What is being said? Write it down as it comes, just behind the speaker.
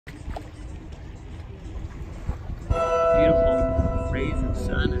rays of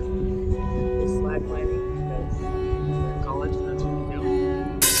sun and go slacklining because they're in college and that's what we do.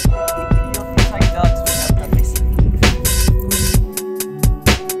 You don't taste like ducks without puppies.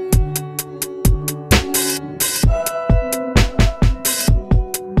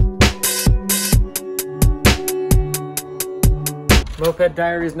 Moped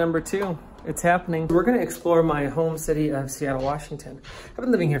Diaries #2. It's happening. We're gonna explore my home city of Seattle, Washington. I've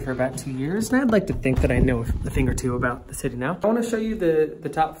been living here for about 2 years, and I'd like to think that I know a thing or two about the city now. I wanna show you the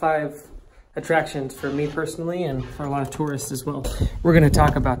top 5 attractions for me personally and for a lot of tourists as well. We're gonna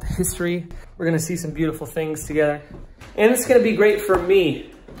talk about the history. We're gonna see some beautiful things together. And it's gonna be great for me,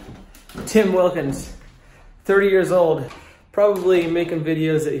 Tim Wilkins, 30 years old. Probably making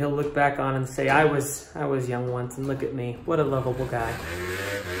videos that he'll look back on and say, I was young once and look at me. What a lovable guy.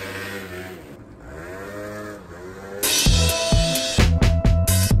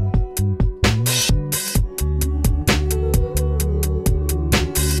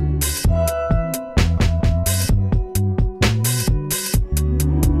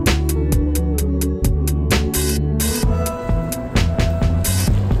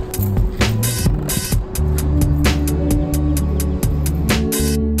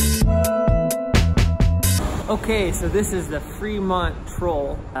 Okay, so this is the Fremont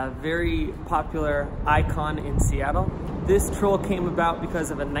Troll, a very popular icon in Seattle. This troll came about because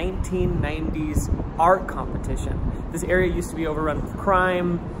of a 1990s art competition. This area used to be overrun with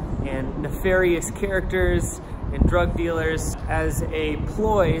crime and nefarious characters and drug dealers. As a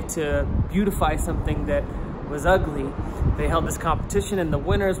ploy to beautify something that was ugly, they held this competition and the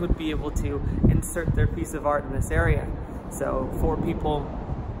winners would be able to insert their piece of art in this area. So 4 people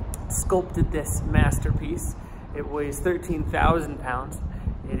sculpted this masterpiece. It weighs 13,000 pounds.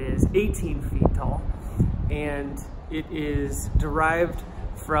 It is 18 feet tall, and it is derived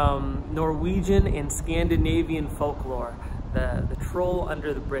from Norwegian and Scandinavian folklore, the troll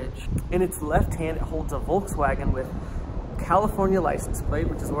under the bridge. In its left hand, it holds a Volkswagen with California license plate,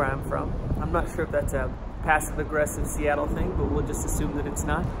 which is where I'm from. I'm not sure if that's a passive-aggressive Seattle thing, but we'll just assume that it's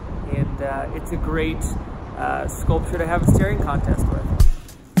not. And it's a great sculpture to have a staring contest with.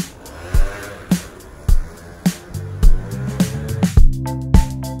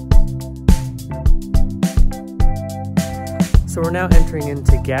 So we're now entering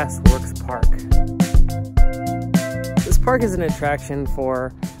into Gasworks Park. This park is an attraction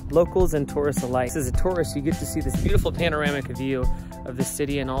for locals and tourists alike. As a tourist, you get to see this beautiful panoramic view of the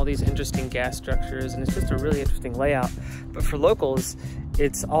city and all these interesting gas structures, and it's just a really interesting layout. But for locals,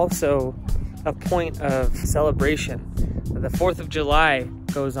 it's also a point of celebration. The 4th of July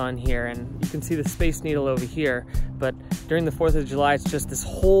goes on here, and you can see the Space Needle over here, but during the 4th of July, it's just this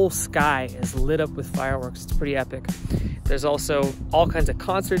whole sky is lit up with fireworks. It's pretty epic. There's also all kinds of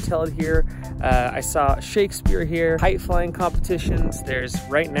concerts held here. I saw Shakespeare here, kite flying competitions.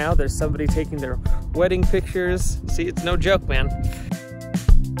 Right now, there's somebody taking their wedding pictures. See, it's no joke, man.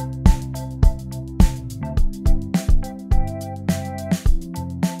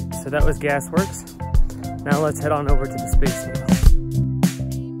 So that was Gasworks. Now let's head on over to the Space Needle.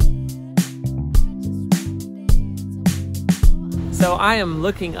 So I am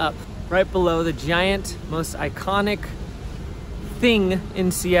looking up right below the giant, most iconic thing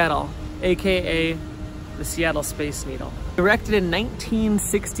in Seattle, aka the Seattle Space Needle. Erected in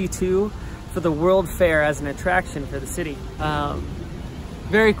 1962 for the World Fair as an attraction for the city.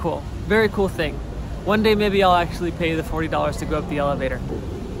 Very cool thing. One day maybe I'll actually pay the $40 to go up the elevator.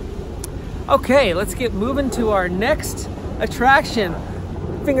 Okay, let's get moving to our next attraction.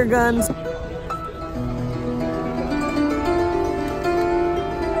 Finger guns.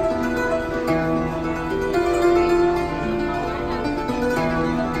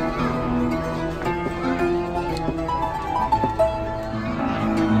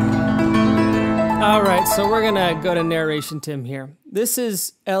 All right, so we're gonna go to narration Tim here. This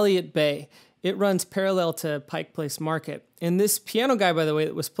is Elliott Bay. It runs parallel to Pike Place Market. And this piano guy, by the way,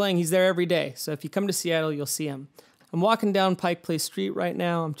 that was playing, he's there every day. So if you come to Seattle, you'll see him. I'm walking down Pike Place Street right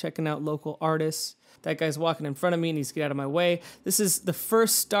now. I'm checking out local artists. That guy's walking in front of me and he's get out of my way. This is the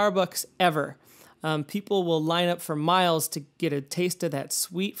first Starbucks ever. People will line up for miles to get a taste of that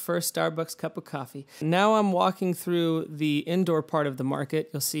sweet first Starbucks cup of coffee. Now I'm walking through the indoor part of the market.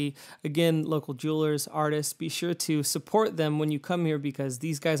 You'll see, again, local jewelers, artists. Be sure to support them when you come here because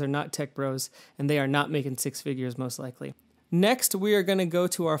these guys are not tech bros and they are not making 6 figures most likely. Next, we are going to go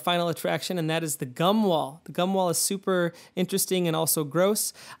to our final attraction, and that is the gum wall. The gum wall is super interesting and also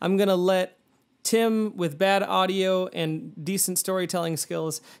gross. I'm going to let Tim, with bad audio and decent storytelling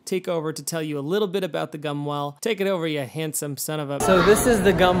skills, take over to tell you a little bit about the gum wall. Take it over, you handsome son of a... So this is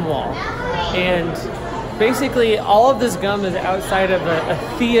the gum wall, and Basically, all of this gum is outside of a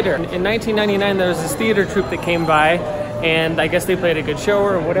theater. In 1999, there was this theater troupe that came by, and I guess they played a good show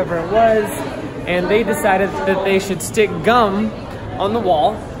or whatever it was, and they decided that they should stick gum on the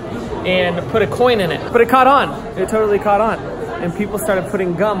wall and put a coin in it. But it caught on. It totally caught on. And people started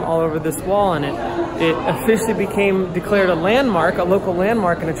putting gum all over this wall, and it officially became declared a landmark, a local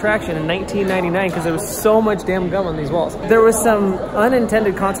landmark and attraction in 1999 because there was so much damn gum on these walls. There was some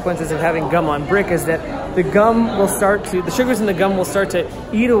unintended consequences of having gum on brick, is that the gum will start to, the sugars in the gum will start to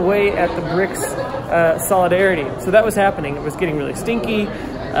eat away at the brick's solidarity. So that was happening. It was getting really stinky.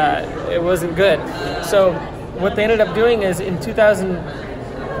 It wasn't good. So what they ended up doing is in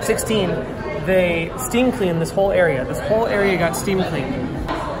 2016, they steam cleaned this whole area. This whole area got steam cleaned.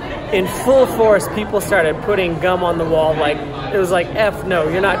 In full force, people started putting gum on the wall. Like, it was like, F no,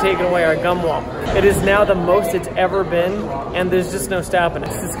 you're not taking away our gum wall. It is now the most it's ever been, and there's just no stopping it.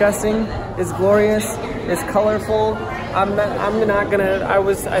 It's disgusting, it's glorious, it's colorful. I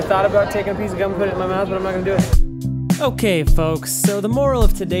thought about taking a piece of gum and putting it in my mouth, but I'm not gonna do it. Okay, folks, so the moral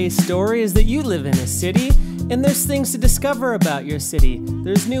of today's story is that you live in a city, and there's things to discover about your city.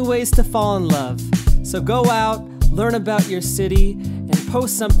 There's new ways to fall in love. So go out, learn about your city, and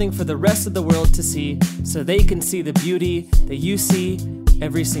post something for the rest of the world to see so they can see the beauty that you see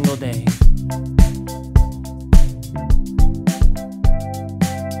every single day.